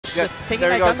just taking there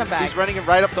that he goes. Gundam back. He's running it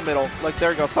right up the middle. Look, there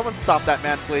we go. Someone stop that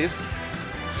man, please.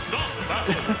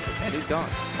 And he's gone.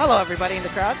 Hello, everybody in the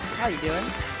crowd. How you doing?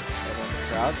 Everyone in the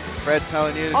crowd. Fred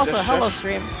telling you. Also, just hello, shift.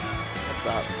 stream. What's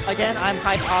up? Again, I'm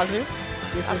Hype Azu.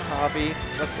 This I'm is Hobby.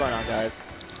 What's going on, guys?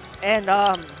 and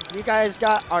you guys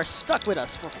are stuck with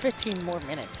us for 15 more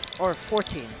minutes, or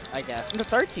 14, I guess, into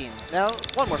 13. Now,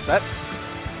 one more set.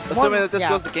 Assuming that this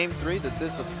goes to Game 3, this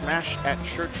is the Smash at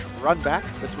Church run back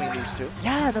between these two.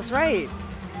 Yeah, that's right.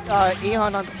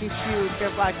 Eon on the Pichu,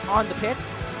 Kiraflax on the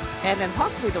pits, and then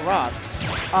possibly the Rob.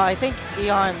 I think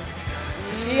Eon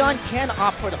can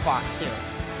opt for the Fox too.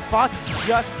 Fox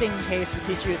just in case the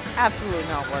Pichu is absolutely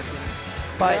not working.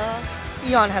 But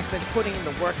Eon has been putting in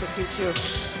the work with Pichu,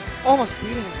 almost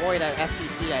beating Void at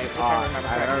SCC, if I remember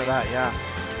correctly. I remember that, yeah.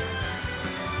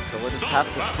 So we'll just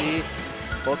have to see.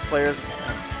 Both players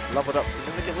have leveled up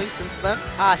significantly since then.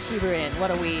 Ah, Shiburin,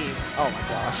 what a weeb. Oh my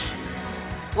gosh.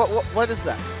 What is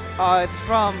that? It's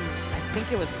from, I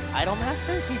think it was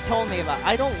Idolmaster? He told me about,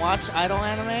 I don't watch Idol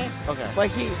anime. Okay. But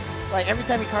he, like, every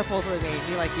time he carpools with me,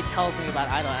 he tells me about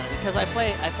Idol anime. Because I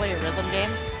play a rhythm game.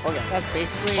 Okay. That's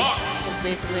basically, it's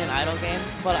basically an Idol game.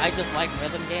 But I just like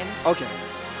rhythm games. Okay.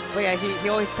 But yeah, he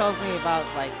always tells me about,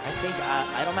 like, I think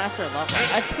Idolmaster or Love.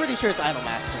 I'm pretty sure it's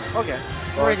Idolmaster. Okay.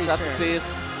 Well, Pretty we'll have to see.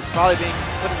 It's probably being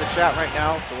put in the chat right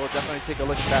now, so we'll definitely take a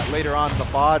look at that later on in the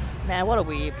VODs. Man, what a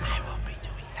weeb. I won't be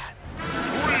doing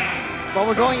that. But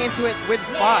we're going into it with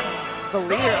Fox, the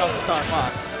leader of Star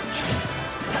Fox.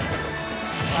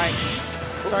 Alright,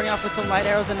 starting off with some light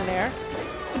arrows in the air.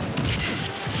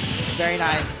 Very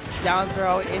nice. Down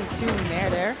throw into Nair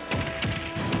there.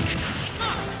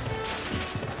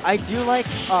 I do like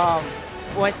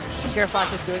what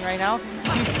Kiraflax is doing right now.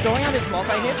 He's throwing out his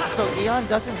multi-hits, so Eon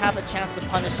doesn't have a chance to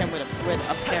punish him with a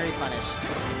parry punish.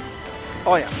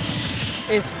 Oh yeah.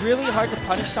 It's really hard to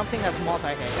punish something that's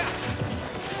multi-hit.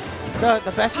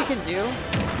 The best you can do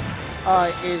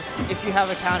is if you have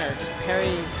a counter, just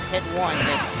parry hit one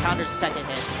and counter second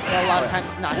hit. And a lot of times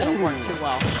it's not going to work too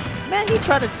well. Man, he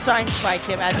tried to shine spike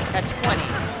him at 20.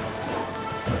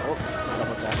 Oh,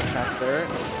 double dash pass there.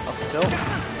 Up tilt.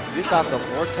 You thought the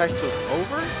Vortex was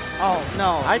over? Oh,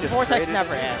 no. I just Vortex traded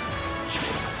never ends.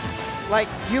 Like,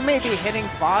 you may be hitting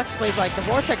Fox, but it's like, the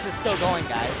Vortex is still going,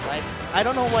 guys. Like, I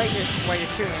don't know why you're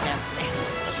cheering against me.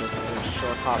 Just a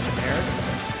short hop in there.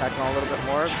 Attacking on a little bit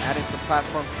more, adding some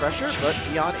platform pressure, but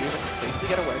Eon able to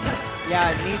safely get away.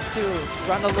 Yeah, it needs to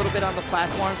run a little bit on the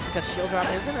platforms because shield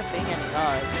drop isn't a thing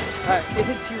anymore.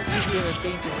 Isn't too easy of a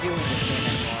thing to do in this game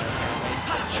anymore, apparently.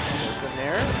 There's the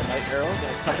Nair, the Light Arrow,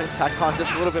 gonna come and attack on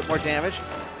just a little bit more damage.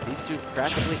 These two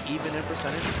practically even in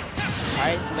percentage.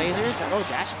 Alright, lasers. Oh,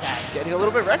 dash attack. Getting a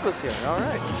little bit reckless here.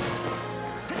 Alright.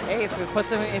 Hey, if it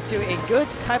puts him into a good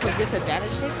type of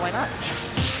disadvantage state, why not?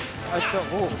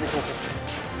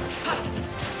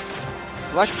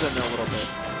 Flex in there a little bit.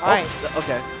 Alright. Oh,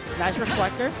 okay. Nice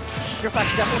reflector.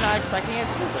 Kiraflax definitely not expecting it.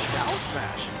 Ooh, the down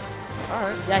smash.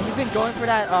 Alright. Yeah, he's been going for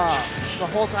that the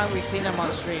whole time we've seen him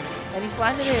on stream. And he's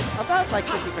landed it about like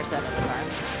 60% of the time.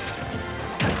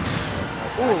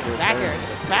 Ooh, backer.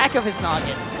 Back of his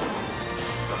noggin.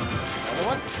 Another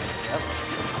one? Yep.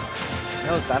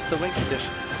 Knows that's the wing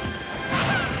condition.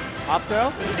 Up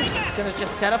throw. Gonna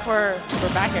just set up for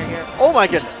back air here. Oh my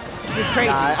goodness. You're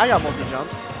crazy. Nah, I got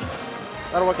multi-jumps.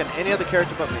 That'll work on any other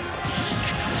character but me.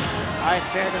 Alright,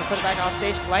 fair. Gonna put it back on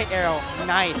stage. Light arrow.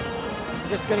 Nice.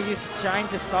 Just gonna use Shine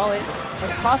to stall it.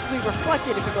 And possibly reflect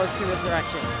it if it goes to his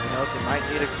direction. He knows he might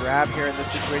need a grab here in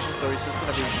this situation, so he's just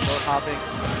gonna be short hopping,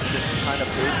 just trying to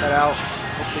bait that out.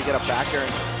 Hopefully get a backer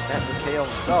and net the KO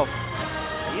himself.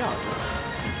 Eon just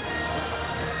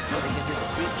making his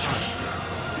sweet time.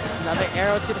 Another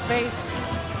arrow to the face.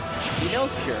 He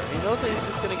knows Kira. He knows that he's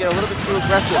just going to get a little bit too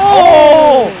aggressive.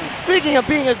 Oh! Speaking of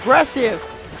being aggressive,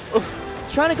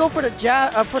 trying to go for the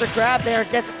grab there,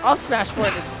 gets up smash for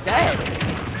it instead.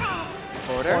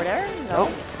 Forward air? Forward air? No.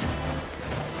 Nope.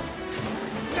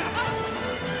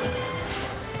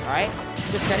 Alright,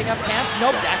 just setting up camp.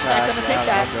 Nope, dash attack gonna take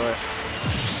that. Do it.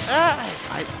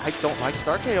 I don't like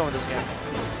Star KO in this game.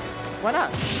 Why not?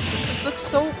 It just looks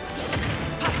so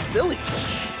silly.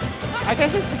 I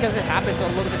guess it's because it happens a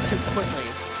little bit too quickly.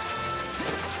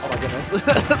 Oh my goodness.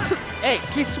 Hey,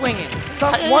 keep swinging.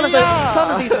 Some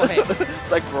of these will hit.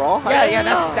 It's like Brawl? Yeah,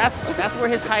 that's where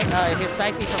his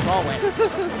side B from Brawl went.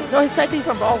 No, his side B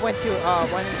from Brawl went into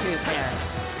his Nair.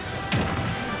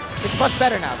 It's much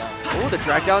better now though. Oh, the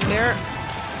drag down there.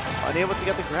 Unable to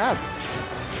get the grab.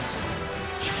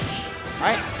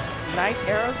 Alright, nice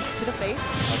arrows to the face.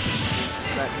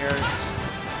 Set here.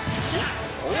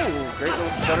 Oh, great little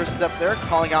stutter step there,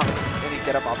 calling out any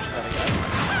get up option that he had.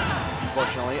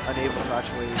 unfortunately, unable to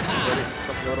actually get it into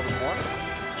something a little bit more.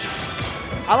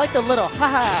 I like the little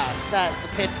haha that the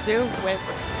pits do when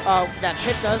that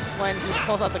pit does when he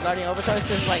pulls out the Guardian Overcharge.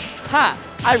 Because like, ha!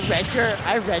 I read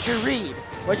your read.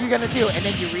 What are you gonna do? And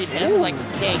then you read him. It's like,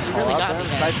 dang, you really got me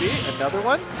there. Side B, another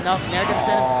one. Nope, Nair gonna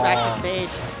send him back to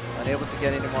stage. Unable to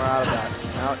get any more out of that.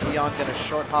 Now Eon gonna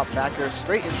short hop back here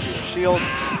straight into your shield,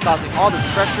 causing all this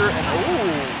pressure.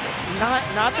 And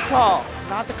not the call.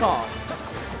 Not the call.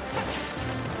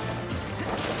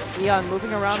 Eon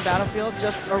moving around battlefield,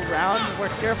 just around where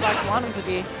Kiraflax want him to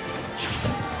be.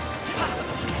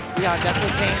 Eon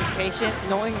definitely being patient,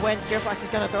 knowing when Kiraflax is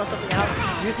going to throw something out,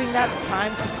 using that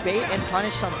time to bait and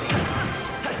punish something.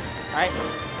 Alright,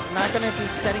 not going to be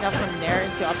setting up from Nair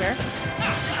into up air.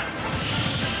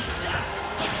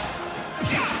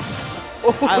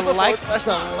 I like the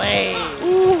delay.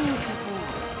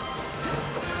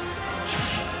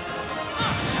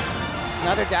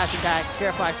 Another dash attack.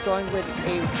 Kiraflax going with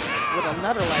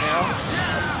another light arrow.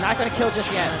 Not going to kill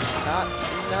just yet. Not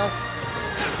enough.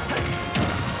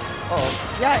 Oh,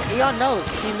 yeah, Eon knows.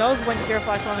 He knows when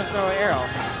Kiraflax wants to throw an arrow.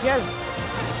 He has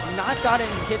not gotten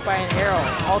hit by an arrow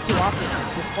all too often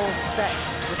this whole set,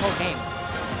 this whole game.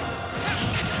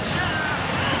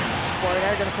 Forward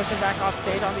air, gonna push him back off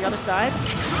stage on the other side.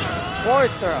 Forward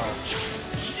throw.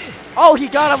 Oh, he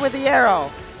got him with the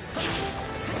arrow.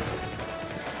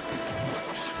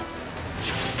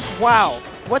 Wow,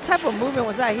 what type of movement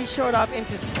was that? He showed up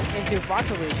into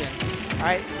Fox Illusion. All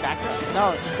right, back up.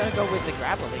 No, just gonna go with the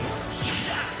grab release.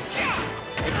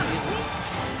 Excuse me.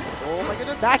 Oh my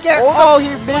goodness. Back air. Oh,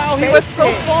 he missed. Wow, he was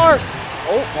so far.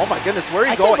 Oh my goodness, where are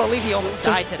you going? I can't believe he almost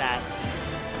died to that.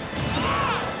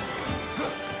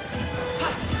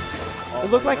 It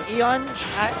looked like Eon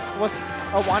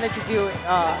wanted to do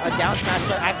a down smash,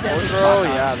 but accidentally throw.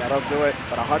 Yeah, that'll do it.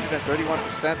 But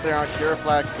 131% there on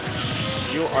Kiraflax.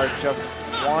 You are just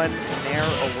one Nair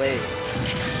away.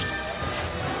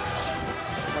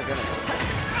 Oh my goodness.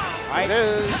 Right. It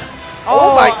is.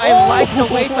 Oh my! I like the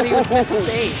wait, but he was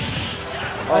misspaced.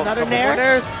 Another Nair.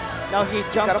 No, he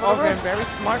jumps over him. Very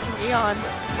smart from Eon.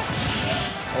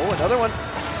 Oh, another one.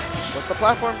 Just the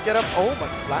platform. Get up. Oh my!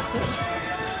 Last hit.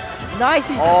 Nice.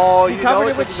 He covered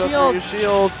it with shield.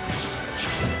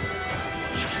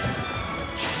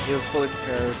 He was fully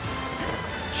prepared.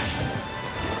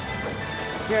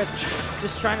 Here,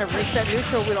 just trying to reset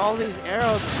neutral with all these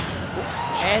arrows.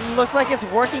 And looks like it's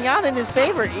working out in his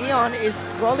favor. Eon is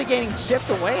slowly getting chipped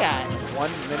away at.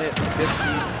 1 minute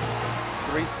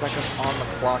 53 seconds on the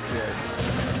clock here.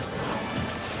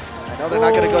 I know they're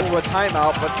not going to go to a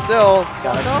timeout, but still,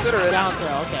 gotta consider it. Down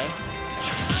throw, okay.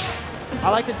 I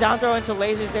like the down throw into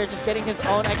lasers there, just getting his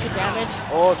own extra damage.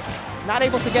 Oh, not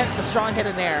able to get the strong hit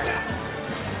in there.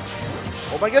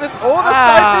 Oh my goodness! Oh, the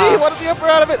side B! What is the upper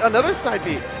out of it? Another side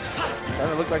B.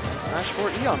 Starting to look like some Smash 4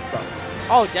 Eon stuff.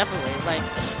 Oh, definitely. Like,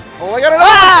 oh, I got it!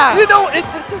 You know, it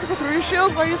doesn't go through your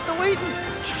shield. Why are you still waiting?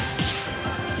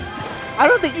 I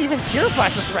don't think even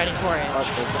Kiraflax was ready for it. Oh,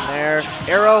 there's an air.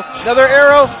 Arrow. Another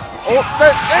arrow. Oh, he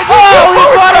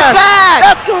brought it back!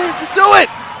 That's going to do it!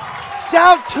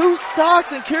 Down 2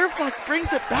 stocks, and Kiraflax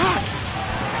brings it back.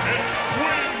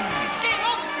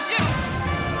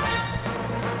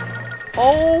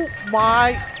 Oh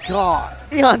my god.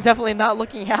 Eon definitely not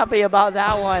looking happy about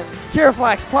that one.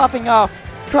 Kiraflax popping off.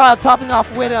 Crowd popping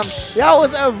off with him. That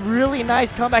was a really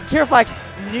nice comeback. Kiraflax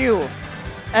knew.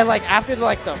 And like after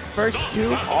the first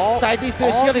 2 side Bs to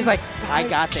his shield, he's like, I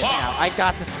got this now. I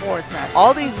got this forward smash.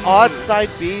 All these odd side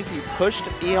Bs, he pushed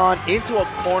Eon into a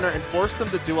corner and forced him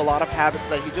to do a lot of habits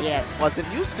that he just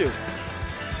wasn't used to.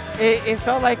 It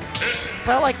felt like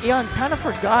Eon kind of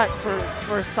forgot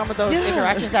for some of those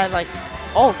interactions that like,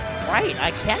 oh right,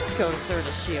 I can't go through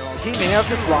the shield. He may have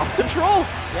just lost control.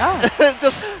 Yeah.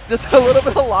 just a little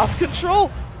bit of lost control.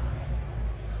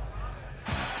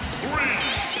 3,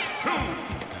 2,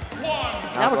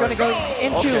 1. Now we're going to go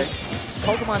into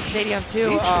Pokemon Stadium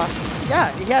 2.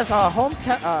 Yeah, he has a home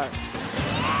advantage.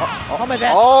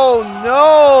 Oh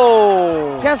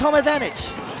no! He has home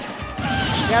advantage.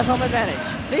 He has home advantage.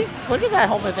 See? Look at that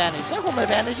home advantage. That home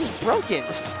advantage is broken.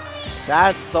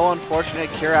 That's so unfortunate.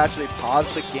 Kira actually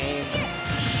paused the game.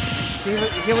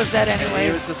 He was dead anyways. He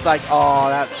was just like, oh,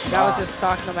 that was his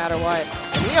stock no matter what.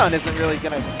 And Eon isn't really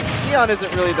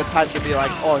the type to be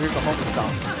like, oh, here's a homie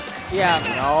stock. Yeah.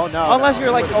 No. Unless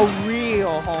you're like a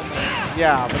real homie.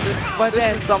 Yeah, but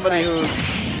this is somebody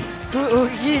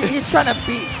he's trying to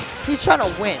beat. He's trying to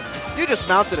win. You just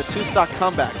mounted a 2-stock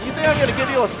comeback. You think I'm going to give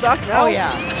you a stock now? Oh, yeah.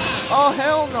 Oh,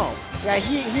 hell no. Yeah,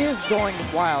 he is going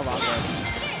wild on this.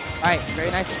 All right,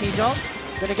 very nice C jump.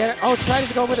 Gonna get it. Oh, tries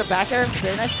to go with a back air.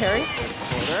 Very nice parry.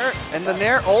 And the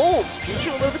nair. Oh, Pichu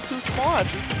a little bit too small.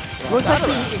 Actually. Looks like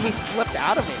he slipped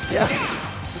out of it, too. Yeah.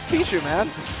 It's just Pichu,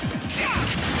 man.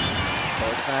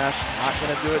 Forward smash. Not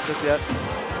going to do it just yet.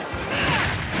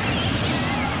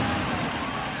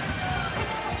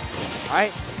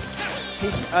 Alright.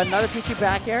 Another Pichu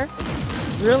back air.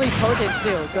 Really potent,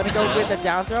 too. Gonna go with the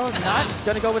down throw. Not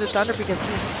gonna go with the thunder because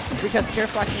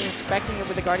Kiraflax is inspecting it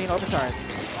with the Guardian Overstars.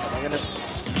 Oh my goodness.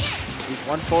 He's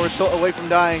one forward tilt away from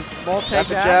dying. Multi-jab.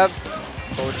 Jabs.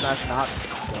 Forward smash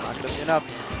still not going to be enough.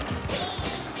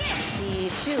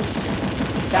 Pichu.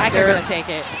 Back air gonna take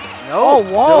it. No, oh, whoa,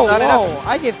 still not whoa. enough.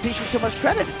 I give Pichu too much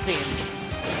credit, it seems.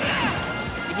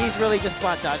 He's really just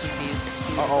spot dodging these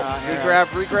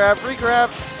Regrab.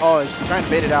 Oh, he's trying to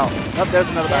bait it out. Oh, there's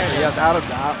another back air. Yes, out of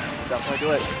that. Definitely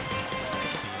do it.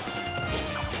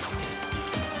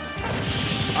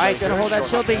 Alright, gonna hold that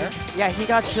shield. Yeah, he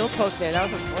got shield poked there. That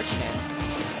was unfortunate.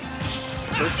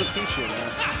 There's the Pichu,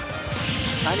 man.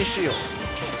 Tiny shield.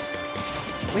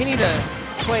 We need to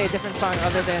play a different song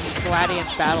other than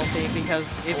Gladiant's battle theme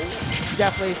because it's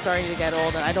definitely starting to get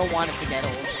old and I don't want it to get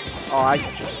old. Oh, I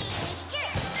get you.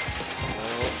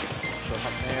 Short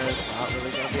hop nairs, not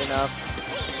really going to be enough.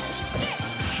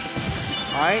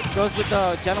 Alright, goes with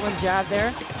the gentleman jab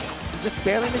there. Just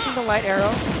barely missing the light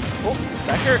arrow. Oh,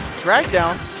 back here, drag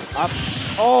down. Up.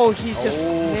 Oh, he just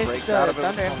missed breaks out the of it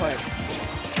thunder with input.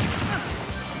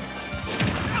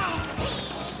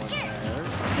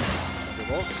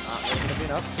 Not going to be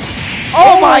enough.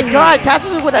 Oh my god,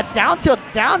 catches him with a down tilt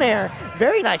down air.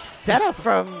 Very nice setup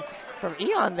from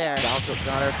Eon there. Down tilt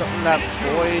down air, something that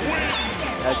Void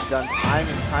has done time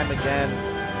and time again.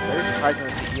 Very surprising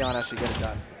to see Eon actually get it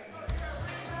done.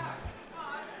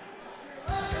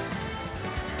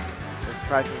 Very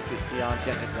surprising to see Eon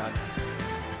getting it done.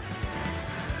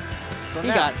 So He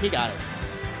got us.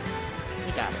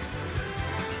 He got us.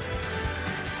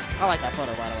 I like that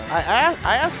photo, by the way.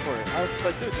 I asked for it. I was just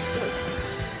like, dude, just do it.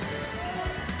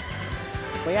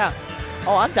 But yeah.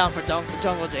 Oh, I'm down for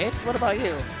Jungle Japes. What about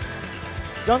you?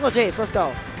 Jungle Japes, let's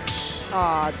go.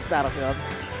 Aw, just Battlefield.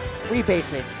 We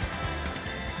basic.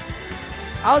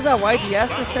 I was at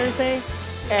YGS this Thursday,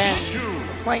 and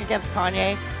playing against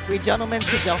Kanye. We gentlemen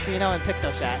to Delfino and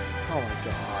PictoChat. Oh my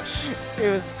gosh.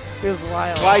 It was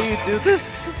wild. Why you do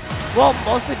this? Well,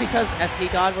 mostly because SD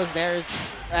God was there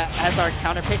as our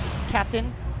counter pick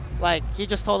captain. Like, he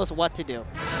just told us what to do.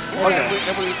 Okay.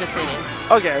 And we just did it.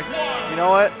 Okay. You know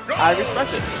what? I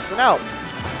respect it. So now,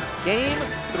 game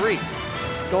 3.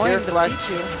 Going to Kiraflax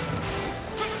Pichu.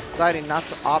 deciding not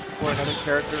to opt for another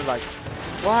character like,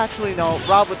 well, actually, no.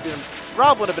 Rob would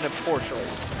have been a poor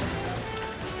choice.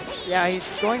 Yeah,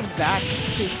 he's going back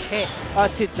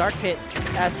to Dark Pit,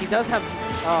 as he does have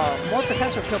more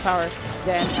potential kill power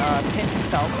than Pit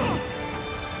himself.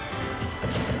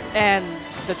 And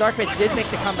the Dark Pit did make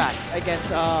the comeback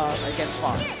against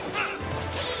Fox.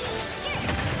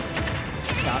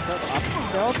 Down tilt, up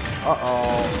tilt.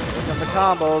 Uh-oh. Here come the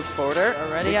combos. Forwarder.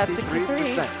 Already at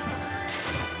 63%.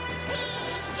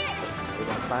 We're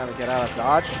going to finally get out of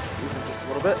dodge. Even just a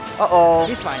little bit. Uh-oh.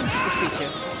 He's fine. He's Pichu.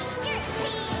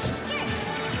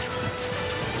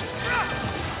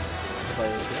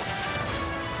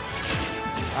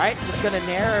 Alright, just gonna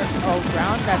nair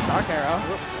around that dark arrow.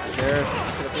 Right there.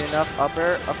 Could it be enough?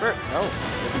 Upper? No.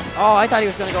 Oh, I thought he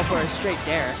was gonna go for a straight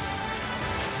dare.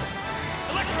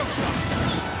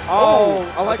 Oh,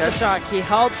 electroshock. Okay. He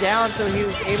held down so he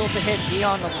was able to hit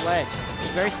Eon on the ledge.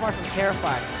 Very smart from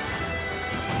Kiraflax.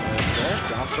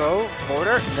 Down throw.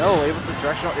 Forwarder. No, able to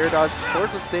directional air dodge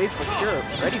towards the stage, but Kira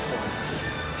ready for it.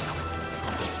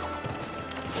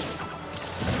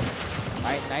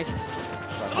 Alright, nice.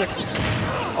 Just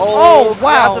oh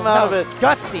wow, them out that was of it.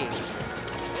 Gutsy.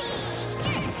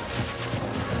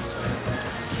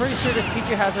 Pretty sure this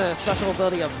Pichu has a special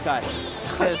ability of guts,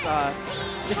 because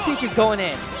this Pichu going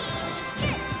in.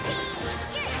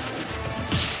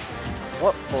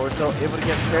 Well, forward tilt able to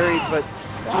get parried, but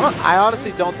I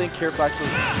honestly don't think Kiraflax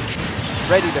was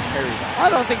ready to parry that. I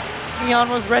don't think Eon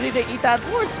was ready to eat that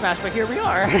forward smash, but here we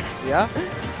are. Yeah,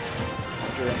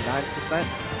 109%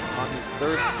 on his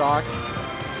third stock.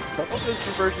 Couple good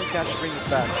conversions can actually bring this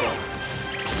back. So.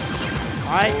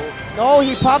 Alright. No,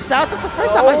 he pops out. That's the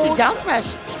first time I've seen down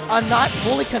smash not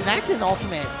fully connected in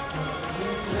Ultimate.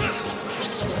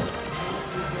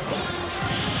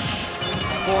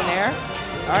 Full nair.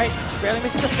 Alright, just barely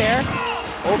missing the fair.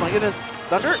 Oh my goodness.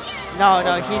 Thunder? No,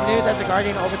 he knew that the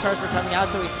Guardian Overstars were coming out,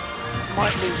 so he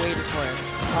smartly waited for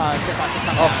Kiraflax to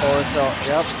come out. Forward tilt.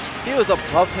 Yep. He was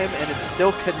above him and it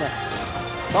still connects.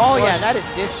 Oh yeah, that is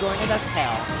disjointed as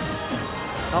hell.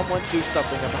 Someone do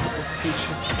something about this Peach.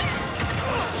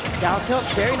 Down tilt,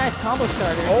 very nice combo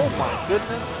starter. Oh my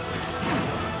goodness.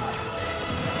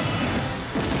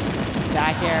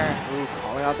 Back air. Ooh,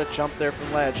 calling out the jump there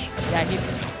from ledge. Yeah, he's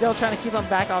still trying to keep him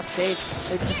back off stage.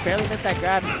 They just barely missed that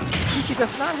grab. Peachy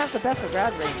does not have the best of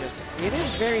grab ranges. It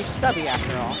is very stubby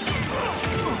after all.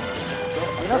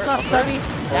 You know it's not stubby?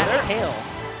 That tail.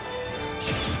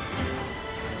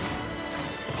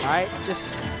 Alright,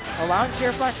 just allowing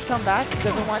Kiraflax to come back.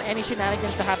 Doesn't want any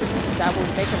shenanigans to happen that will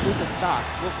make him lose his stock.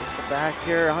 Look, it's the back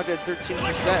here,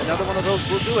 113%. Another one of those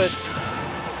will do it.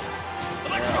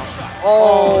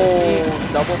 Oh,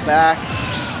 double back.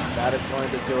 That is going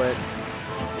to do it.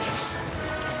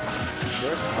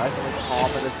 They're surprisingly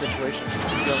calm in this situation.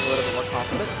 Feeling a little bit more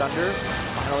confident. Thunder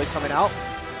finally coming out.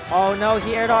 Oh no,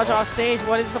 he air dodged off stage.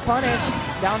 What is the punish?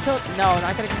 Down tilt? No,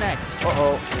 not going to connect.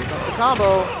 Uh-oh, here comes the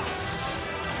combo.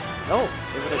 No,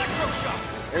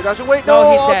 air dodge. Wait, No,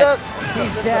 no, he's dead. that,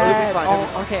 He's no, dead. He'll be fine, he'll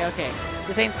be Oh, okay, okay.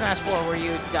 This ain't Smash 4 where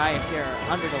you die if you're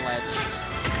under the ledge.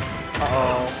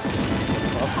 Uh-oh.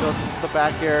 Up tilts into the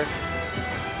back here.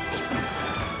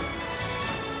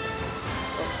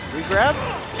 Regrab?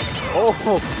 Oh,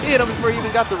 he hit him before he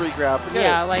even got the regrab. Forget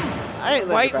Yeah, it. like, I ain't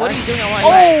what are you doing on my Oh,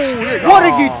 ledge? weird. What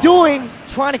are you doing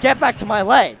trying to get back to my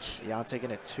ledge? Yeah, I'm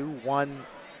taking a 2-1.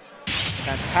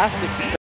 Fantastic set.